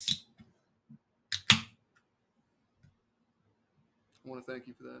I want to thank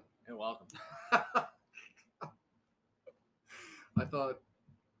you for that. You're welcome. I thought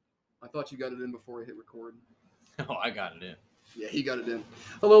you got it in before I hit record. Oh, I got it in. Yeah, he got it in.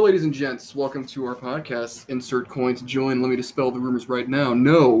 Hello, ladies and gents. Welcome to our podcast. Insert coin to join. Let me dispel the rumors right now.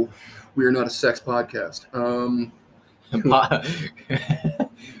 No, we are not a sex podcast.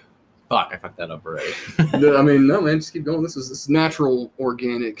 Fuck, I fucked that up already. No, man. Just keep going. This is natural,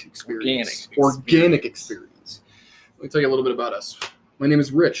 organic experience. Organic experience. Let me tell you a little bit about us. My name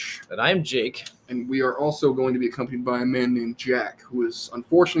is Rich. And I'm Jake. And we are also going to be accompanied by a man named Jack, who is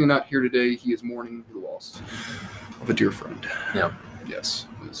unfortunately not here today. He is mourning the loss of a dear friend. Yeah. Yes.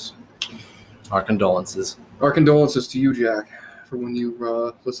 Our condolences. Our condolences to you, Jack, for when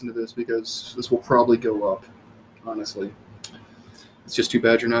you listen to this, because this will probably go up, honestly. It's just too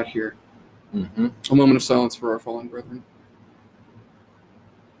bad you're not here. Mm-hmm. A moment of silence for our fallen brethren.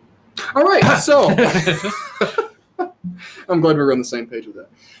 All right, so I'm glad we were on the same page with that.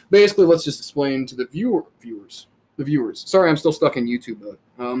 Basically, let's just explain to the viewers. Sorry, I'm still stuck in YouTube mode.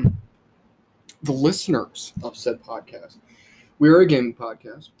 The listeners of said podcast. We are a gaming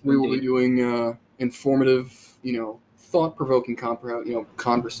podcast. We will be doing informative, thought-provoking,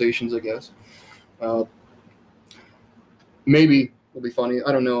 conversations, I guess. Maybe it'll be funny.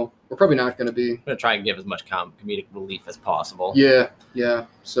 I don't know. We're probably not going to be. I'm going to try and give as much comedic relief as possible. Yeah.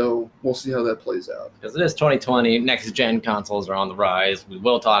 So we'll see how that plays out. Because it is 2020. Next-gen consoles are on the rise. We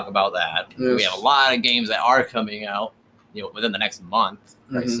will talk about that. Yes. We have a lot of games that are coming out, within the next month,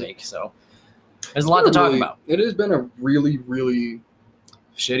 for Christ's sake. So there's a lot to talk about. It has been a really, really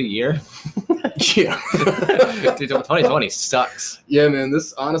shitty year. Yeah. Dude, 2020 sucks. Yeah, man.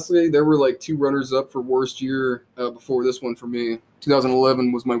 This, honestly, there were like two runners up for worst year before this one for me.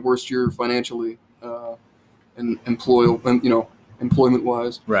 2011 was my worst year financially and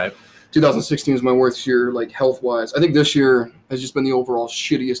employment-wise. Right. 2016 was my worst year, like, health-wise. I think this year has just been the overall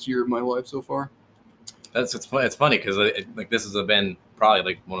shittiest year of my life so far. It's funny because this has been probably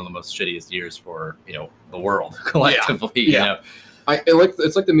like one of the most shittiest years for the world collectively. Yeah.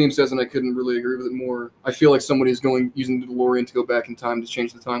 It's like the meme says, and I couldn't really agree with it more. I feel like somebody's using the DeLorean to go back in time to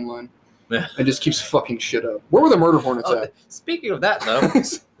change the timeline. Yeah. And just keeps fucking shit up. Where were the murder hornets at? Speaking of that,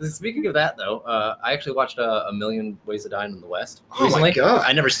 though, I actually watched A Million Ways to Die in the West recently. My God.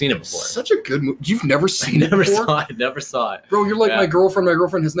 I never seen it before. Such a good movie. You've never seen it before? I never saw it. Bro, you're like my girlfriend. My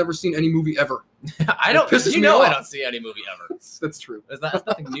girlfriend has never seen any movie ever. I don't. Pisses me off. I don't see any movie ever. That's true. That's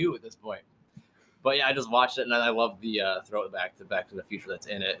nothing new at this point. But yeah, I just watched it, and I love the throw it back to the Future that's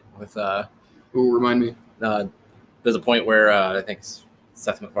in it. With Ooh, remind me. There's a point where I think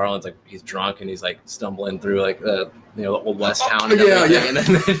Seth MacFarlane's like he's drunk and he's like stumbling through like the old West town. And Yeah. And then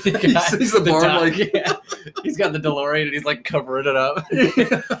he's the bar like he's got the DeLorean and he's like covering it up.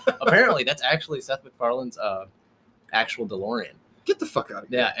 Apparently, that's actually Seth MacFarlane's actual DeLorean. Get the fuck out of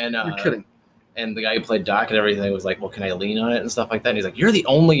here. Yeah, and you're kidding. And the guy who played Doc and everything was like, well, can I lean on it and stuff like that? And he's like, you're the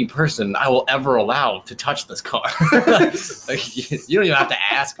only person I will ever allow to touch this car. Like, you don't even have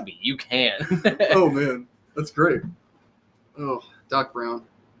to ask me. You can. Oh, man. That's great. Oh, Doc Brown.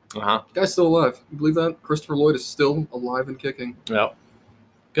 Uh-huh. Guy's still alive. You believe that? Christopher Lloyd is still alive and kicking. Yep.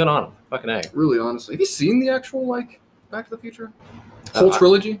 Good on him. Fucking A. Really, honestly. Have you seen the actual, Back to the Future? Whole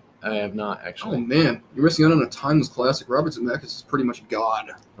trilogy? I have not, actually. Oh, man. You're missing out on a timeless classic. Robert Zemeckis is pretty much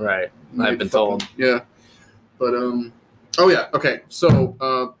God. Right. I've been told. Yeah. But, oh, yeah. Okay.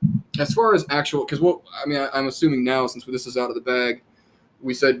 So, as far as actual, because, I'm assuming now, since this is out of the bag,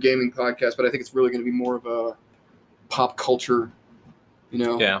 we said gaming podcast, but I think it's really going to be more of a pop culture,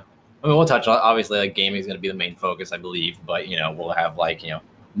 Yeah. I mean, we'll touch on, obviously, gaming is going to be the main focus, I believe, but, we'll have,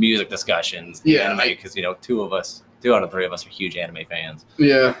 music discussions. Yeah. Because, two out of three of us are huge anime fans.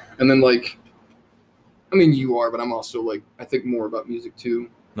 Yeah. And then, you are, but I'm also, I think more about music, too.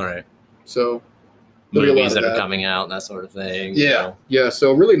 All right. So, movies that are coming out and that sort of thing. Yeah. Yeah.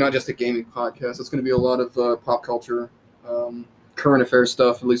 So, really not just a gaming podcast. It's going to be a lot of pop culture, current affairs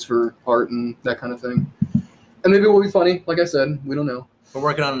stuff, at least for art and that kind of thing. And maybe it will be funny. Like I said, we don't know. We're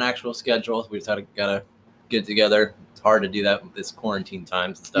working on an actual schedule. We just gotta get together. It's hard to do that with this quarantine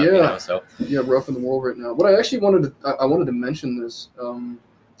times and stuff. Yeah. So yeah, rough in the world right now. What I actually I wanted to mention this.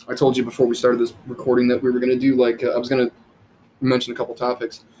 I told you before we started this recording that we were going to do I was going to mention a couple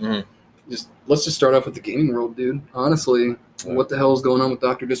topics. Mm-hmm. Let's just start off with the gaming world, dude. Honestly, what the hell is going on with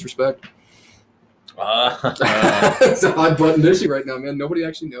Dr. Disrespect? It's a hot button issue right now, man. Nobody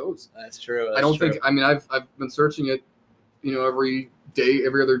actually knows. That's true. I don't think. I've been searching it, every day,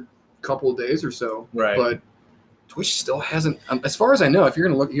 every other couple of days or so. Right. But Twitch still hasn't, as far as I know. If you're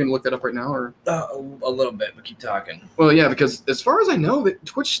gonna look that up right now, or a little bit, but keep talking. Well, yeah, because as far as I know, that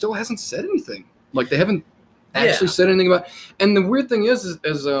Twitch still hasn't said anything. They haven't actually said anything about. And the weird thing is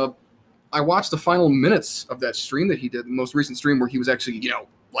I watched the final minutes of that stream that he did, the most recent stream where he was actually,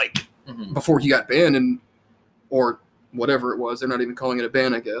 like before he got banned or whatever it was. They're not even calling it a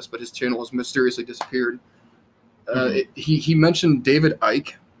ban, I guess, but his channel has mysteriously disappeared. He mentioned David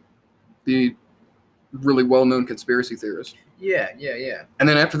Icke, the really well-known conspiracy theorist. Yeah. And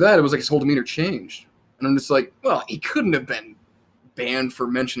then after that, it was like his whole demeanor changed. And I'm just like, well, he couldn't have been banned for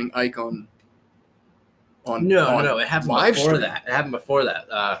mentioning Icke on No, it happened live before stream. that. It happened before that.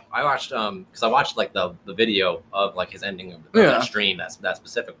 I watched because I watched like the video of like his ending of that stream, that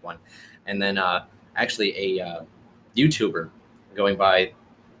specific one, and then actually a YouTuber going by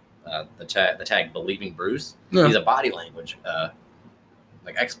the tag Believing Bruce. Yeah. He's a body language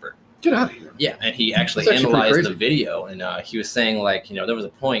like expert. Get out of here. Yeah, and he actually That's actually pretty analyzed crazy. the video, and he was saying like there was a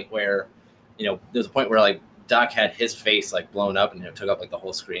point where like Doc had his face like blown up and it took up like the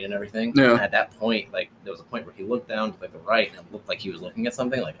whole screen and everything. Yeah. And at that point, like there was a point where he looked down to like the right and it looked like he was looking at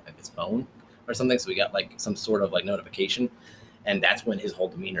something like his phone or something. So we got like some sort of like notification, and that's when his whole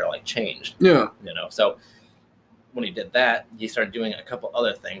demeanor like changed. Yeah. So when he did that, he started doing a couple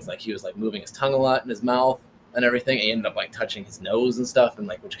other things. Like he was like moving his tongue a lot in his mouth and everything. He ended up like touching his nose and stuff, and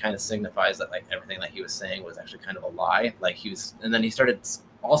like which kind of signifies that like everything that he was saying was actually kind of a lie. Like and then he started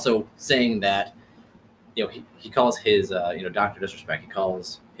also saying that. He calls his, Dr. Disrespect, he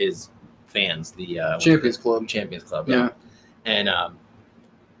calls his fans the Champions Club. Champions Club. Yeah. And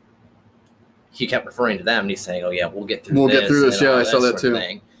he kept referring to them and he's saying, oh, yeah, we'll get through We'll this. get through this. and all Yeah, I saw that sort of too.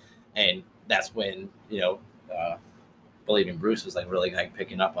 thing. And that's when, Believing Bruce was like really like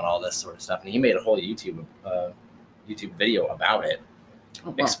picking up on all this sort of stuff. And he made a whole YouTube video about it, Oh,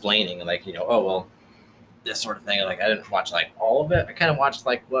 wow. explaining like, oh, well, this sort of thing. Like I didn't watch like all of it. I kind of watched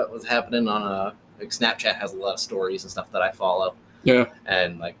like what was happening on like Snapchat has a lot of stories and stuff that I follow. Yeah.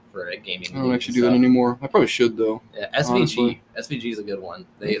 And like for gaming. I don't actually do that anymore. I probably should though. Yeah, honestly. SVG is a good one.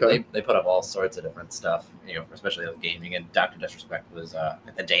 They put up all sorts of different stuff, especially with gaming. And Dr. Disrespect was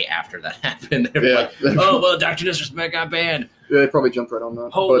the day after that happened. They were like, oh well, Dr. Disrespect got banned. Yeah, they probably jumped right on that.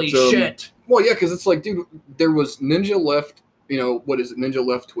 Holy shit! Well, yeah, because it's like, dude, there was Ninja left. What is it? Ninja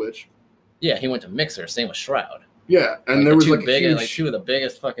left Twitch. Yeah, he went to Mixer. Same with Shroud. Yeah, and like there was two like big, a huge, like two of the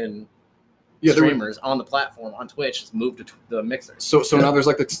biggest fucking yeah, there were, streamers on the platform on Twitch just moved to the Mixer. so now there's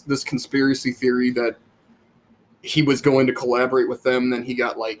like this conspiracy theory that he was going to collaborate with them, and then he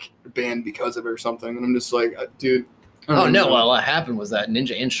got like banned because of it or something. And I'm just like, dude. I don't Oh even no! know. Well, what happened was that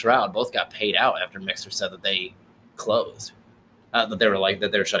Ninja and Shroud both got paid out after Mixer said that they closed, that they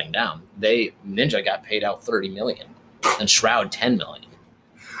were shutting down. Ninja got paid out $30 million, and Shroud $10 million.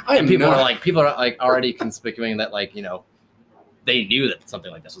 And people are like already conspicuing that like they knew that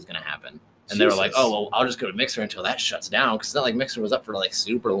something like this was going to happen, and they were like, oh well, I'll just go to Mixer until that shuts down, because it's not like Mixer was up for like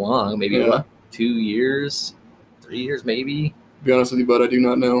super long, maybe 2 years, 3 years maybe. To be honest with you, bud, I do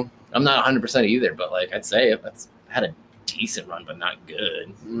not know. I'm not 100% either, but like I'd say it's had a decent run, but not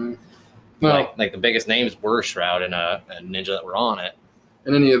good. Mm. No, Like the biggest names were Shroud and Ninja that were on it.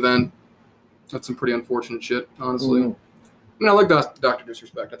 in any event, that's some pretty unfortunate shit, honestly. Mm. I mean, I like Dr.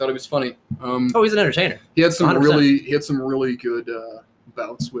 Disrespect. I thought he was funny. Oh, he's an entertainer. He had some 100%. really good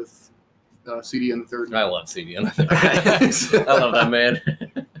bouts with CD and the Third. I love CD and the Third. I love that man.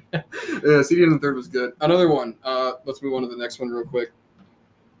 Yeah, CD and the Third was good. Another one. Let's move on to the next one real quick.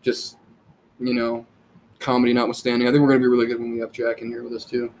 Just comedy notwithstanding, I think we're gonna be really good when we have Jack in here with us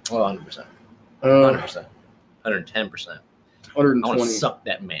too. Well, 100%. 100%. 110%. I want 120. to suck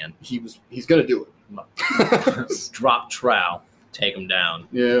that man. He's gonna do it. Drop trowel. Take him down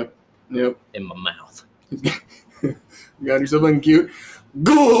Yeah. Yep. in my mouth. You got yourself something cute.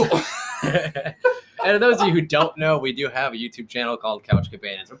 Go. And for those of you who don't know, we do have a YouTube channel called Couch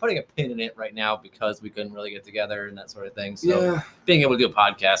Companions. We're putting a pin in it right now because we couldn't really get together and that sort of thing. So Yeah. being able to do a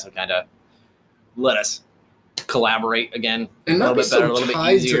podcast will kind of let us collaborate again And a not little be bit better, so a little bit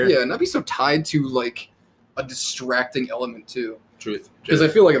tied easier. to not be so tied to like a distracting element too. Truth. Because I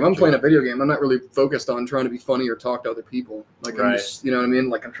feel like if I'm playing a video game, I'm not really focused on trying to be funny or talk to other people. Like I'm Right. just, you know what I mean?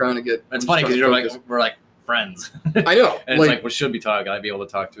 Like I'm trying to get. It's I'm funny just because trying you're to like focus. we're like friends. I know. And it's like we should be talking. I'd be able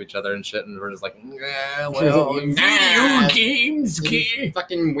to talk to each other and shit, and we're just like, yeah, well, video games can.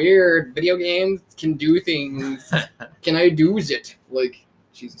 fucking weird. Video games can do things. Can I do it? Like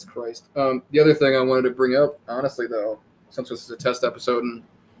Jesus Christ. The other thing I wanted to bring up, honestly though, since this is a test episode and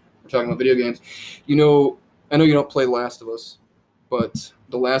we're talking about video games, I know you don't play Last of Us, but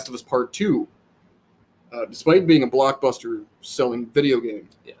The Last of Us Part 2, despite being a blockbuster selling video game,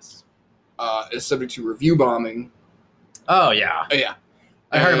 Yes. is subject to review bombing. Oh yeah. Yeah.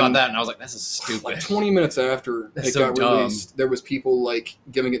 I heard about And, that, and I was like, "This is stupid." Like 20 minutes after That's it so got dumb. released, there was people like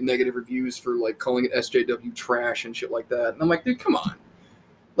giving it negative reviews for like calling it SJW trash and shit like that. And I'm like, dude, come on.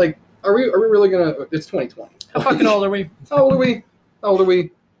 Like, are we really gonna? It's 2020. How fucking old are we? How old are we? How old are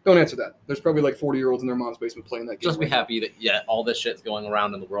we? Don't answer that. There's probably like 40-year-olds in their mom's basement playing that game. Just be happy that all this shit's going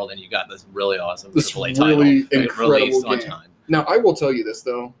around in the world, and you got this really awesome This AAA really title incredible released on game. time. Now, I will tell you this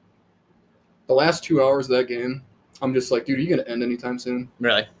though. The last 2 hours of that game, I'm just like, dude, are you gonna end anytime soon?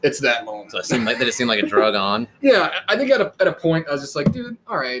 Really? It's that long. So it seemed like a drug on. Yeah, I think at a point I was just like, dude,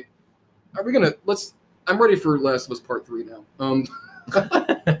 all right, are we gonna I'm ready for Last of Us Part 3 now.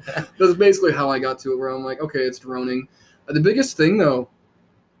 That's basically how I got to it, where I'm like, okay, it's droning. The biggest thing though,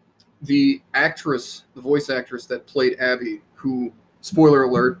 the voice actress that played Abby, who, spoiler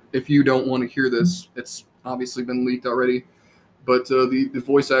alert, if you don't want to hear this, it's obviously been leaked already, but the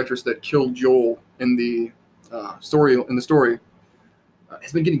voice actress that killed Joel in the story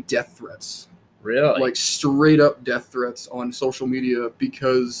has been getting death threats. Really? Like straight up death threats on social media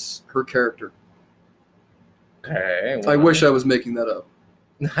because her character. Okay. I wish I was making that up.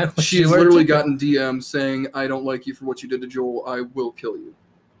 She's literally gotten DMs saying, I don't like you for what you did to Joel. I will kill you.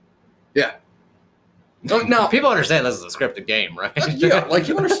 Yeah. Now, people understand this is a scripted game, right? yeah, like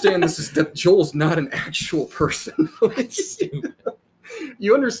you understand that Joel's not an actual person. Stupid.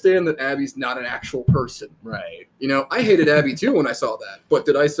 You understand that Abby's not an actual person. Right. You know, I hated Abby too when I saw that. But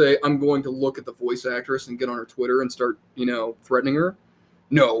did I say I'm going to look at the voice actress and get on her Twitter and start, threatening her?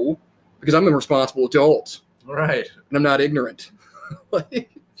 No, because I'm a responsible adult Right. and I'm not ignorant. Like,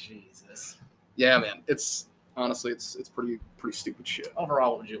 Jesus. yeah, man, it's honestly it's pretty stupid shit.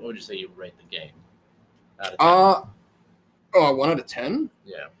 Overall, what would you say you rate the game? Out of 10? 1 out of 10.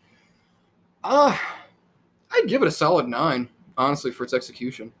 Yeah. I'd give it a solid 9, honestly, for its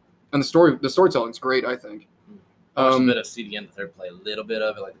execution and the storytelling's great. I think. I watched a bit of CDN the Third play, a little bit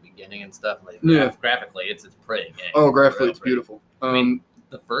of it, like the beginning and stuff. Like Yeah. graphically, it's pretty game. Oh, graphically, Real it's pretty. beautiful. I mean,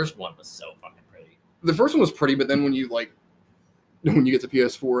 the first one was so fucking pretty. The first one was pretty, but then when you get to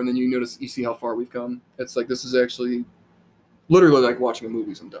PS4 and then you see how far we've come, it's like this is actually literally like watching a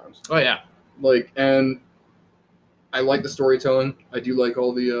movie sometimes. Oh yeah. Like, and I like the storytelling. I do like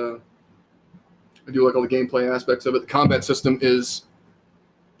all the gameplay aspects of it. The combat system is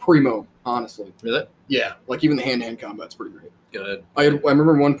primo, honestly. Is it? Yeah, like even the hand-to-hand combat's pretty great. Good. I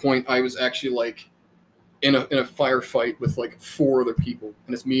remember one point I was actually like in a firefight with like 4 other people,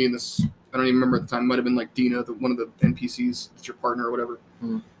 and it's me and this. I don't even remember at the time. It might have been like Dina, one of the NPCs, that's your partner or whatever.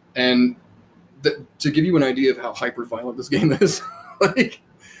 Mhm. And to give you an idea of how hyper violent this game is, like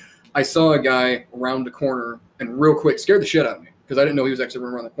I saw a guy around the corner and real quick scared the shit out of me because I didn't know he was actually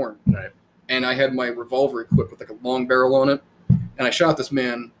running around the corner. Right. And I had my revolver equipped with like a long barrel on it, and I shot this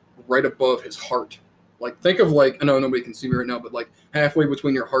man right above his heart. Like, think of like, I know nobody can see me right now, but like halfway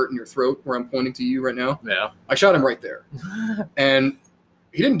between your heart and your throat, where I'm pointing to you right now. Yeah. I shot him right there, and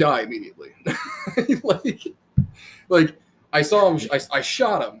he didn't die immediately. like I saw him, I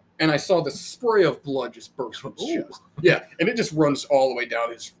shot him, and I saw the spray of blood just burst from his Ooh. chest. Yeah, and it just runs all the way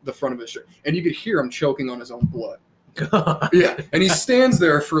down the front of his shirt, and you could hear him choking on his own blood. God. Yeah, and he stands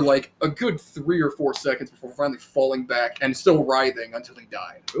there for like a good 3 or 4 seconds before finally falling back and still writhing until he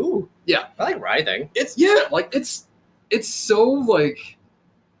died. Ooh. Yeah. I like writhing. It's so like,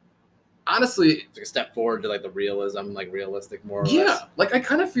 honestly, It's like a step forward to like the realism, like realistic more or yeah, less. like I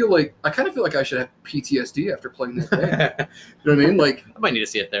kind of feel like I should have PTSD after playing that game. You know what I mean? Like, I might need to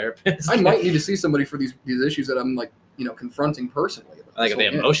see a therapist. I might need to see somebody for these issues that I'm like, confronting personally. I think if the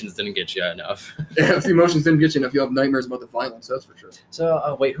So, yeah. emotions didn't get you enough. Yeah, if the emotions didn't get you enough, you have nightmares about the violence. That's for sure.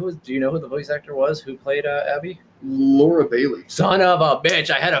 So wait, do you know who the voice actor was who played Abby? Laura Bailey. Son of a bitch!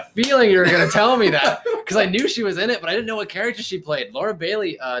 I had a feeling you were gonna tell me that because I knew she was in it, but I didn't know what character she played. Laura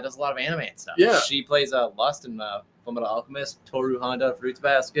Bailey does a lot of anime and stuff. Yeah. She plays Lust in Fullmetal Alchemist, Toru Honda, Fruits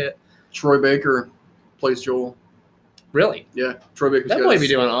Basket. Troy Baker plays Joel. Really? Yeah, Troy Baker's That got boy his- be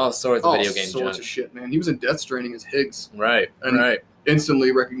doing all sorts of all video game sorts junk. of shit, man. He was in Death Stranding as Higgs, Right. And- right.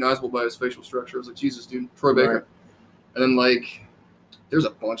 instantly recognizable by his facial structure. I was like, Jesus, dude, Troy Baker. Right. And then like, there's a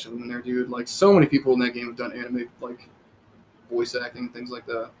bunch of them in there, dude. Like, so many people in that game have done anime, like voice acting, things like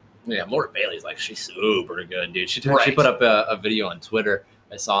that. Yeah, Laura Bailey's like she's super good, dude. She Right. put up a video on Twitter.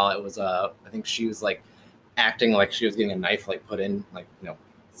 I saw it was I think she was like acting like she was getting a knife like put in like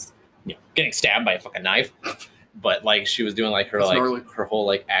getting stabbed by a fucking knife, but like she was doing like her That's gnarly. her whole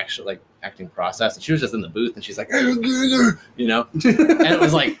like acting process, and she was just in the booth and she's like and it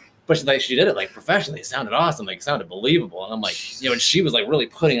was like. But she did it like professionally. It sounded awesome. Like it sounded believable. And I'm like, and she was like really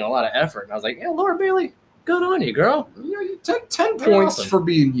putting in a lot of effort. And I was like, yeah, Laura Bailey, Good on you, girl. You know, 10 Very points awesome. for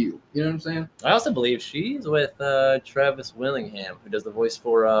being you. You know what I'm saying? I also believe she's with Travis Willingham, who does the voice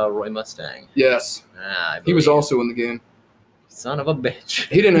for Roy Mustang. Yes. I He was believe. also in the game. Son of a bitch.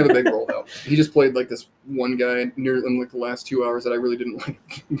 He didn't have a big role though. He just played like this one guy near in like the last 2 hours that I really didn't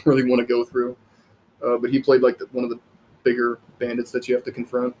really want to go through. But he played like one of the bigger bandits that you have to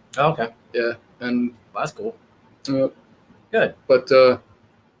confront. Oh, okay. Yeah, and That's cool. good. But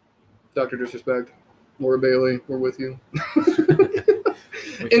Dr. Disrespect, Laura Bailey, we're with you.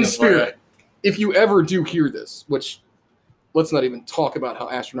 In spirit. If you ever do hear this, which let's not even talk about how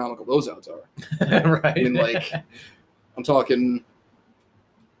astronomical those odds are. Right. I mean, like, I'm talking.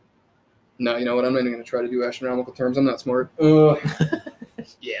 No, you know what? I'm not even going to try to do astronomical terms. I'm not smart.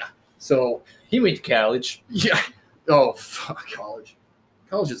 Yeah. So. He went to college. Yeah. Oh, fuck college.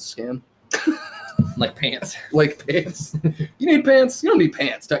 College is a scam. Like pants. Like pants. You need pants? You don't need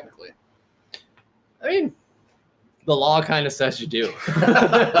pants, technically. I mean, the law kind of says you do.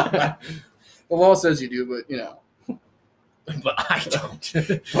 The law says you do, but, you know. But I don't.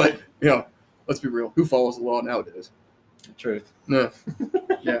 But, you know, let's be real. Who follows the law nowadays? Truth. No.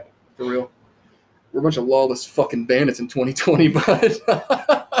 Yeah, for real. We're a bunch of lawless fucking bandits in 2020,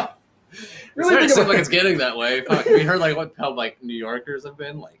 but... Really think seems about like it's getting that way. Fuck, we heard like how like New Yorkers have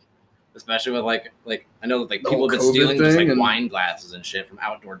been like, especially with like I know like The people whole have been COVID stealing just thing like and- wine glasses and shit from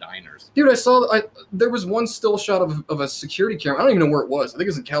outdoor diners. Dude, I saw there was one still shot of a security camera. I don't even know where it was. I think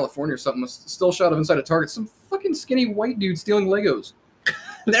it was in California or something. A still shot of inside a Target. Some fucking skinny white dude stealing Legos.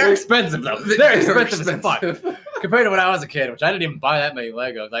 They're expensive though. They're expensive as fuck expensive. compared to when I was a kid, which I didn't even buy that many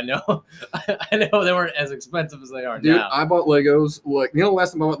Legos. I know, I know they weren't as expensive as they are Dude, now. I bought Legos. Like, you know, the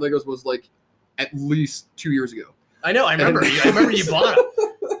last time I bought Legos was like at least 2 years ago. I know. I remember. And- I remember you bought them.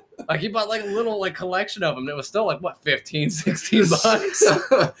 Like you bought like a little like collection of them. It was still like what 15, 16 bucks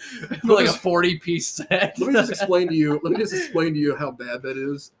for like a 40-piece set. Let me just explain to you how bad that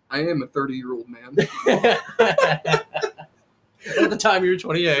is. I am a 30-year-old man. At the time you were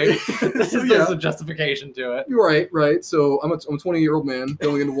 28. There's Yeah. a justification to it. You're right. So I'm a 20-year-old man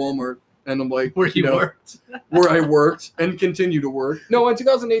going into Walmart, and I'm like, Where you know, worked? where I worked and continue to work. No, in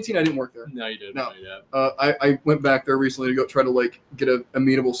 2018 I didn't work there. No, you didn't. No. Yeah. I went back there recently to go try to like get a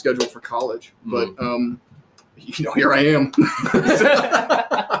amenable schedule for college, but you know, here I am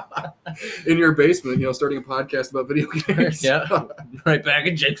in your basement, you know, starting a podcast about video games. Yeah. Right back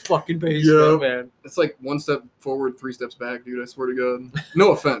in Jake's fucking basement, man. It's like one step forward, 3 steps back, dude. I swear to God.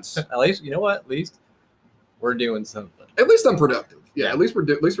 No offense. At least, you know what? At least we're doing something. At least I'm productive. Yeah. Yeah. At least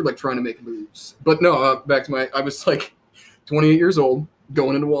we're like trying to make moves. But no, back to I was like 28 years old,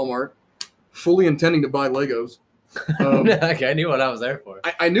 going into Walmart, fully intending to buy Legos. Okay, I knew what I was there for.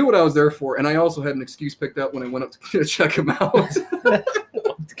 I knew what I was there for, and I also had an excuse picked up when I went up to check them out.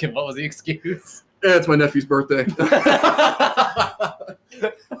 What was the excuse? Yeah, it's my nephew's birthday.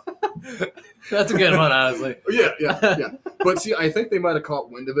 That's a good one, honestly. Yeah. But see, I think they might have caught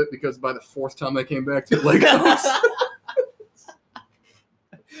wind of it because by the 4th time I came back to Legos,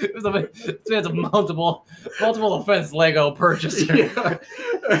 It's a multiple offense Lego purchaser. yeah.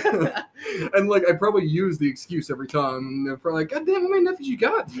 And like I probably use the excuse every time. And they're probably like, "God damn, how many nephews you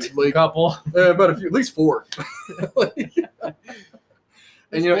got?" Dude? Like Couple. about a few, at least 4.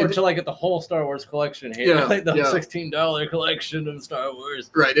 And you know, to like get the whole Star Wars collection here, Yeah, like the yeah. $16 collection of Star Wars.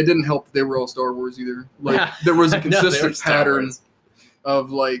 right? It didn't help that they were all Star Wars either. Like there was a I know, they were consistent Star pattern Wars.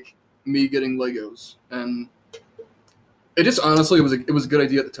 of like me getting Legos, and it just honestly it was a good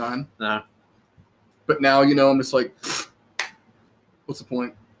idea at the time. Nah. But now, you know, I'm just like, what's the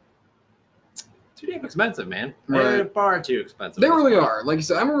point? Too damn expensive, man. Right. They're far too expensive. They really are. Like you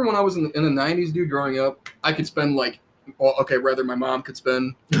said, I remember when I was in the 90s, dude, growing up, I could spend like, well, okay, rather my mom could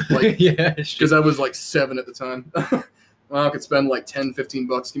spend, like, yeah, because I was like 7 at the time. My mom could spend like 10, 15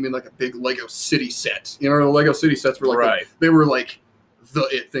 bucks, give me like a big Lego City set. You know, the Lego City sets were like, right, they were like the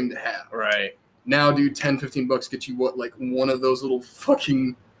it thing to have. right. Now, dude, 10, 15 bucks get you what, like one of those little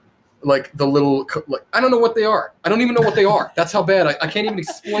fucking, like the little, like, I don't know what they are. I don't even know what they are. That's how bad. I can't even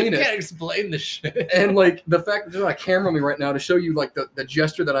explain You it. can't explain the shit. And like the fact that there's not a camera on me right now to show you like the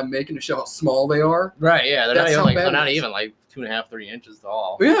gesture that I'm making to show how small they are. Right, yeah, they're That's how not even like bad they're not it is. even like 2.5, 3 inches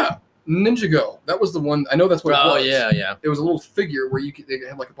tall. Yeah, Ninjago. That was the one. I know that's what it Oh was. yeah. It was a little figure where they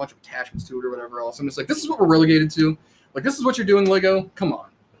had like a bunch of attachments to it or whatever else. I'm just like, this is what we're relegated to. Like, this is what you're doing, Lego. Come on,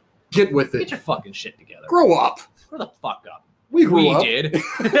 get with Get it. your fucking shit together. Grow up. Grow the fuck up. We grew We up. did.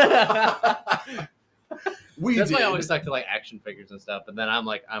 We That's did. why I always stuck to like action figures and stuff. But then I'm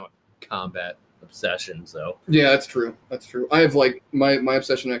a combat obsession. So Yeah, that's true. That's true. I have like my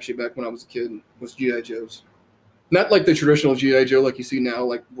obsession actually back when I was a kid was GI Joes. Not like the traditional GI Joe like you see now,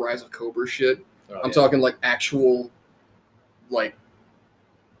 like Rise of Cobra shit. I'm talking like actual, like,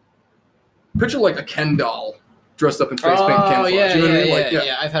 picture like a Ken doll dressed up in face paint camouflage. Yeah, you know what I mean?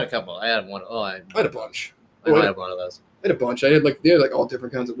 yeah. I've had a couple. I had one. I had a bunch. I had one of those. I had a bunch. They had like all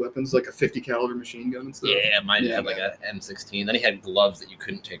different kinds of weapons, like a 50 caliber machine gun and stuff. Yeah, mine had like a M16. Then he had gloves that you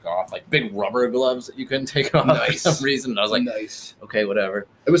couldn't take off, like big rubber gloves that you couldn't take off for some reason. And I was like, nice. Okay, whatever.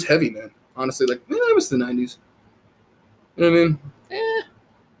 It was heavy, man. Honestly, like, it was the 90s. You know what I mean?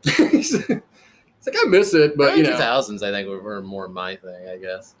 It's like I miss it, but you know, 2000s I think were more my thing, I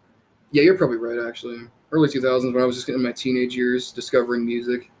guess. Yeah, you're probably right. Actually, early 2000s when I was just in my teenage years, discovering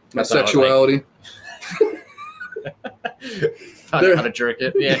music, my sexuality. Finding out how to jerk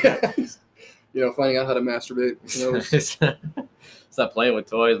it, yeah. You know, finding out how to masturbate. You know, stop playing with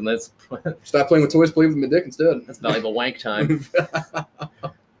toys and let's stop playing with toys. Play with my dick instead. That's valuable wank time.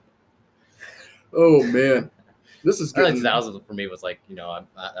 Oh man, this is good. Early 2000s for me was like, you know,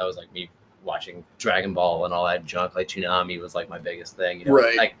 that was like me watching Dragon Ball and all that junk. Like Toonami was like my biggest thing. You know,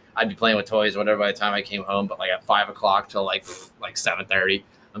 right. Like I'd be playing with toys or whatever by the time I came home, but like at 5 o'clock till like 7:30.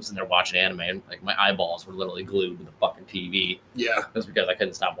 I'm sitting there watching anime, and like my eyeballs were literally glued to the fucking TV. Yeah, that's because I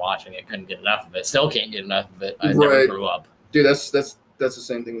couldn't stop watching it. Couldn't get enough of it. Still can't get enough of it. I never grew up. Dude, that's the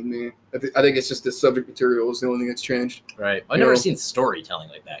same thing with me. I think it's just the subject material is the only thing that's changed. Right. I've never seen storytelling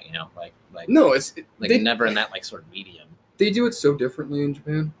like that. You know, like no, never in that like sort of medium. They do it so differently in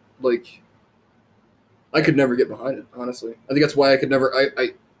Japan. Like, I could never get behind it. Honestly, I think that's why I could never.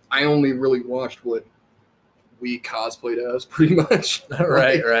 I only really watched what we cosplayed as, pretty much.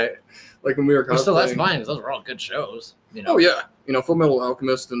 Right. Like when we were cosplaying. Still, that's fine because those were all good shows. You know. Oh yeah, you know, Full Metal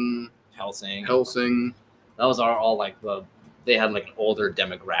Alchemist and Hellsing. Those are all like they had like an older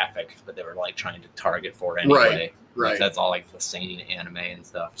demographic that they were like trying to target for anyway. Right. Like, that's all like the seinen anime and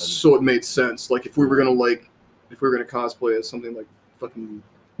stuff. And so it made sense. Like if we were gonna cosplay as something like fucking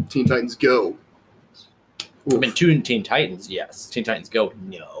Teen Titans Go. Oof. I mean, Teen Titans, yes. Teen Titans Go,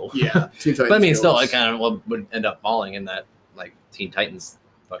 no. Yeah, Teen Titans. But I mean, still, I kind of would end up falling in that like Teen Titans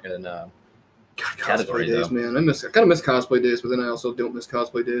fucking category. Cosplay days, man. I kind of miss cosplay days, but then I also don't miss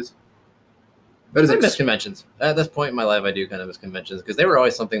cosplay days. I miss conventions. At this point in my life, I do kind of miss conventions because they were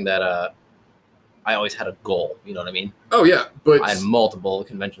always something that I always had a goal. You know what I mean? Oh yeah, but I had multiple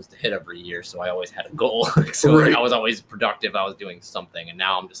conventions to hit every year, so I always had a goal. So I was always productive. I was doing something, and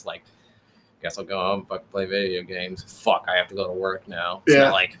now I'm just like, guess I'll go home, fucking play video games. Fuck, I have to go to work now. It's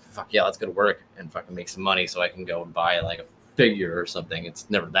not like, fuck yeah, let's go to work and fucking make some money so I can go and buy like a figure or something. It's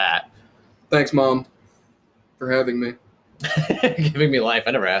never that. Thanks, Mom, for having me. Giving me life.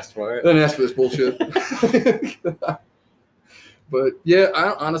 I never asked for it. I didn't ask for this bullshit. But yeah,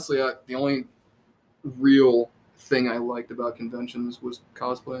 honestly, the only real thing I liked about conventions was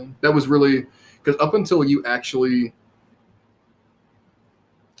cosplaying. That was really, because up until you actually,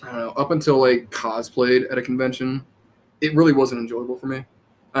 I don't know, up until like cosplayed at a convention, it really wasn't enjoyable for me.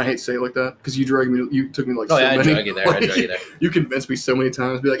 I hate to say it like that because you took me like so many. I drag you there. I drag you there. You convinced me so many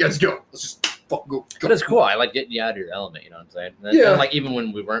times. Be like, let's go. Let's just go. But it's cool. I like getting you out of your element. You know what I'm saying? And like even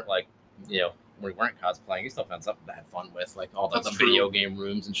when we weren't like, you know, when we weren't cosplaying, you still found something to have fun with, like all the video game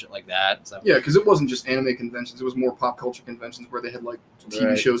rooms and shit like that. So. Yeah, because it wasn't just anime conventions; it was more pop culture conventions where they had like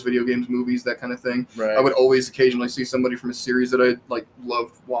TV shows, video games, movies, that kind of thing. Right. I would always occasionally see somebody from a series that I like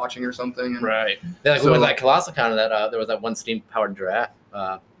loved watching or something. And right. Yeah, like with that ColossalCon, that there was that one steam-powered giraffe.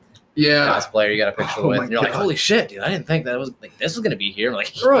 Cosplayer you got a picture with, and you're like, holy shit, dude! I didn't think that was like this was gonna be here. I'm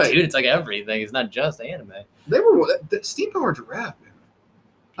like, dude, it's like everything. It's not just anime. They were that steam powered giraffe, man.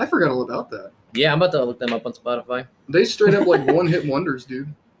 I forgot all about that. Yeah, I'm about to look them up on Spotify. They straight up like one hit wonders,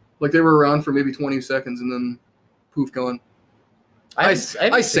 dude. Like they were around for maybe 20 seconds and then poof, gone. I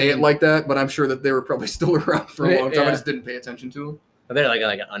say it like that, but I'm sure that they were probably still around for a long time. I just didn't pay attention to them. But they're like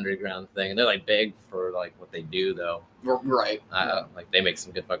an underground thing. They're like big for like what they do, though. Right. Like they make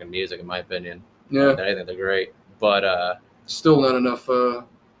some good fucking music, in my opinion. Yeah. I think they're great, but still not enough.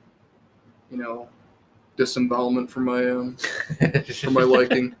 Disembowelment for my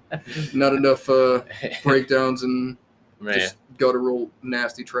liking. Not enough breakdowns and just guttural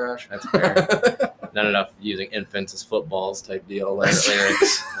nasty trash. That's fair. Not enough using infants as footballs type deal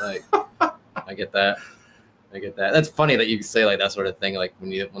lyrics. Like I get that. That's funny that you say like that sort of thing. Like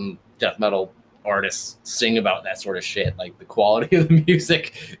when death metal artists sing about that sort of shit, like the quality of the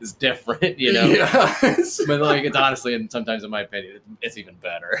music is different, you know. Yeah. But like it's honestly, and sometimes in my opinion, it's even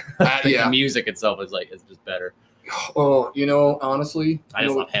better. The music itself is just better. Oh, honestly, I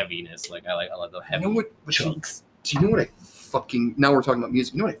just love heaviness. Like I love the heavy chunks. Do you know what I fucking? Now we're talking about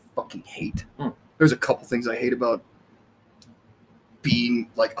music. You know what I fucking hate? There's a couple things I hate about being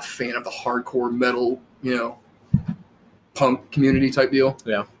like a fan of the hardcore metal, punk community type deal.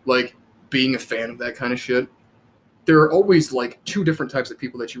 Yeah. Like being a fan of that kind of shit, there are always like two different types of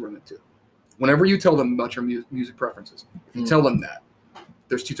people that you run into. Whenever you tell them about your music preferences, if you tell them that,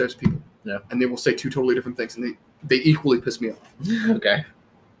 there's two types of people. Yeah. And they will say two totally different things, and they equally piss me off. Okay.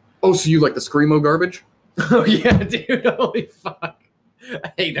 Oh, so you like the Screamo garbage? Oh yeah, dude. Holy fuck.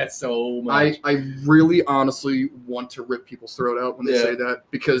 I hate that so much. I really honestly want to rip people's throat out when they say that,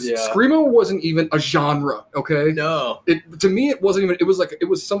 because Yeah. Screamo wasn't even a genre, okay? No. To me, it wasn't even. It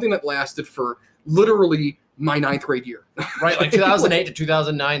was something that lasted for literally my 9th grade year. Right, like 2008 to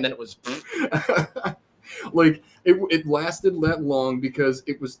 2009, then it was. Like it lasted that long because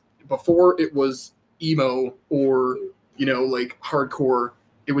it was before it was emo or like hardcore.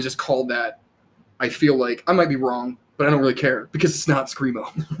 It was just called that. I feel like I might be wrong, but I don't really care because it's not Screamo.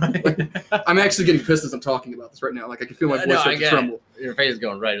 Like, I'm actually getting pissed as I'm talking about this right now. Like I can feel my voice start to tremble. Your face is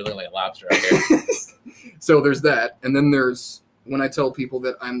going red. You're looking like a lobster out there. So there's that, and then there's when I tell people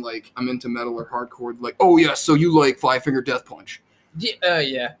that I'm into metal or hardcore, like, oh yeah, so you like Five Finger Death Punch?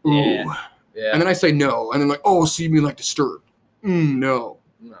 Yeah. Ooh. Yeah. And then I say no, and then like, oh, so you mean like Disturbed? No.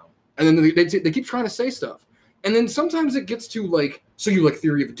 And then they keep trying to say stuff, and then sometimes it gets to like, so you like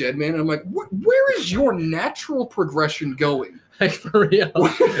Theory of a Dead Man? And I'm like, where is your natural progression going? Like for real.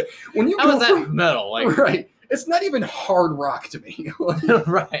 When you How go is that from, metal? Like right? It's not even hard rock to me. Like,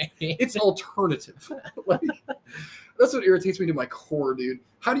 right. it's alternative. Like, that's what irritates me to my core, dude.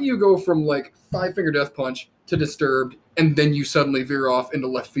 How do you go from like Five Finger Death Punch to Disturbed, and then you suddenly veer off into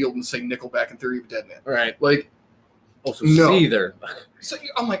left field and say Nickelback and Theory of a Dead Man? Right. Like, also no. Seether. So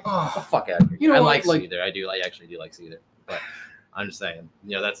I'm like, Oh, oh, fuck out of here. You know I what, like Seether. I actually do like Seether. But I'm just saying,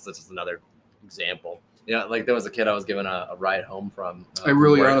 that's just another example. Like there was a kid I was given a ride home from. I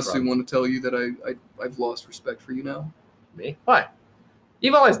really work honestly from. want to tell you that I've lost respect for you now. Me? Why?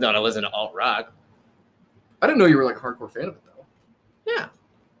 You've always known I listen to alt rock. I didn't know you were like a hardcore fan of it though. Yeah.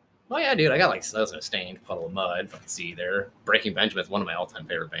 Well, yeah, dude. I got like Listen to Stained, Puddle of Mud, fucking Seether, Breaking Benjamin's one of my all-time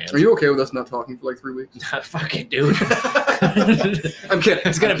favorite bands. Are you okay with us not talking for like 3 weeks? Fuck it, dude. I'm kidding.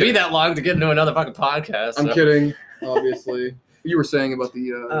 It's gonna be that long to get into another fucking podcast. I'm kidding. Obviously, you were saying about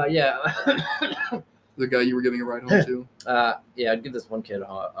the Yeah. the guy you were giving a ride home to. Yeah, I'd give this one kid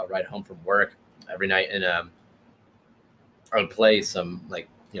a ride home from work every night, and I would play some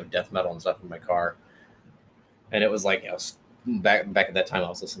death metal and stuff in my car, and it was like back at that time I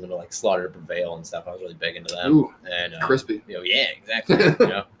was listening to like Slaughter to Prevail and stuff. I was really big into them. Ooh, and crispy. Yeah, exactly.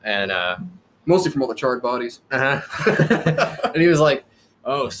 And mostly from all the charred bodies. and he was like,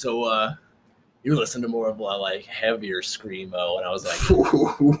 "Oh, so you listen to more of like heavier screamo?" And I was like,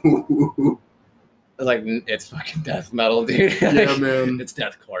 "It's fucking death metal, dude." Yeah, man. It's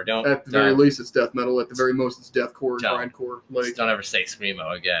deathcore. Don't At the very least, it's death metal. At the very most, it's deathcore, Don't. grindcore. just Like, don't ever say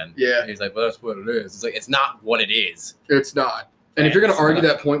screamo again. yeah, He's like, "Well, that's what it is." It's like, it's not what it is. it's not. And if you're gonna argue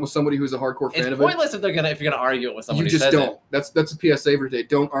that point with somebody who's a hardcore fan It's of it, pointless if you're gonna argue it with someone you who just says don't. That's a PSA for today.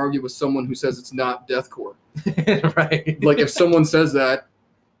 Don't argue with someone who says it's not deathcore. it. Right. Like, if someone says that,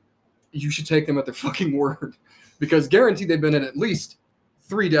 you should take them at their fucking word, because guaranteed they've been in at least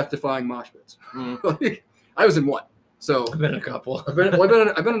 3 death-defying mosh pits. Like, I was in one, so I've been in a couple. I've been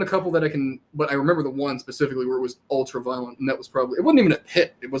in a couple that I can, but I remember the one specifically where it was ultra violent, and that was probably, it wasn't even a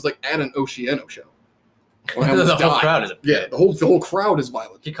pit. It was like at an Oceano show. When I The almost whole died. crowd is a pit. Yeah, the whole crowd is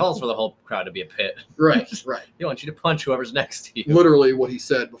violent. He calls for the whole crowd to be a pit. Right. He wants you to punch whoever's next to you. Literally what he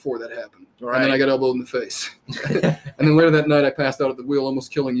said before that happened. Right. And then I got elbowed in the face. And then later that night I passed out at the wheel,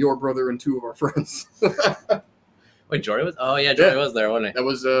 almost killing your brother and 2 of our friends. Wait, Jory was? Oh yeah, Jory Yeah. was there, wasn't That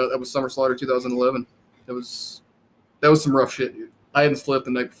was Summer Slaughter 2011. That was some rough shit, dude. I hadn't slept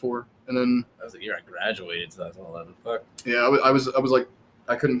the night before, and then he? That was the year I graduated, 2011. Fuck. yeah, I was like,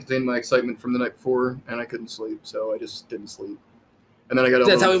 I couldn't contain my excitement from the night before, and I couldn't sleep, so I just didn't sleep. And then I got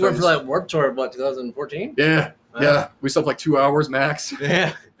elbowed That's how we in the went for face. that Warped Tour of what, 2014? Yeah, yeah. We slept like 2 hours max.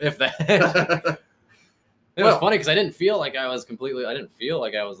 Yeah, if that. It Well- was funny because I didn't feel like I was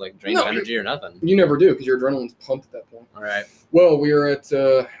like drained No, of energy or nothing. You never do, because your adrenaline's pumped at that point. All right. Well, we're at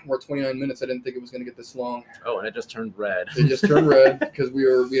 29 minutes. I didn't think it was going to get this long. Oh, and it just turned red. It just turned red because we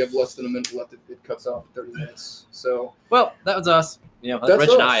have less than a minute left. It cuts off at 30 minutes. So Well, that was us. That's That's Rich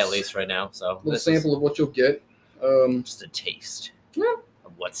and I us. at least right now. So a little this sample of what you'll get. is just a taste Yeah.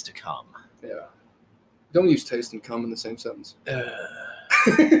 of what's to come. Yeah. Don't use taste and cum in the same sentence.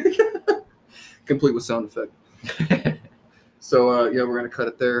 Complete with sound effect. So yeah, we're gonna cut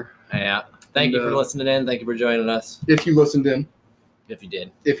it there. Yeah. Thank you for listening in. Thank you for joining us. If you listened in, If you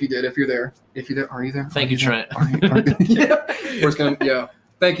did. if you did, if you're there, are you there? Thank you, Trent. Yeah. We're just gonna, yeah.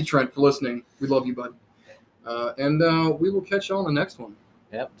 Thank you, Trent, for listening. We love you, bud. And we will catch you on the next one.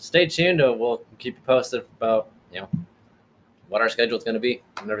 Yep. Stay tuned. We'll keep you posted about what our schedule is going to be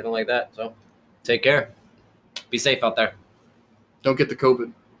and everything like that. So take care. Be safe out there. Don't get the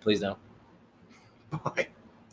COVID. Please don't. Bye.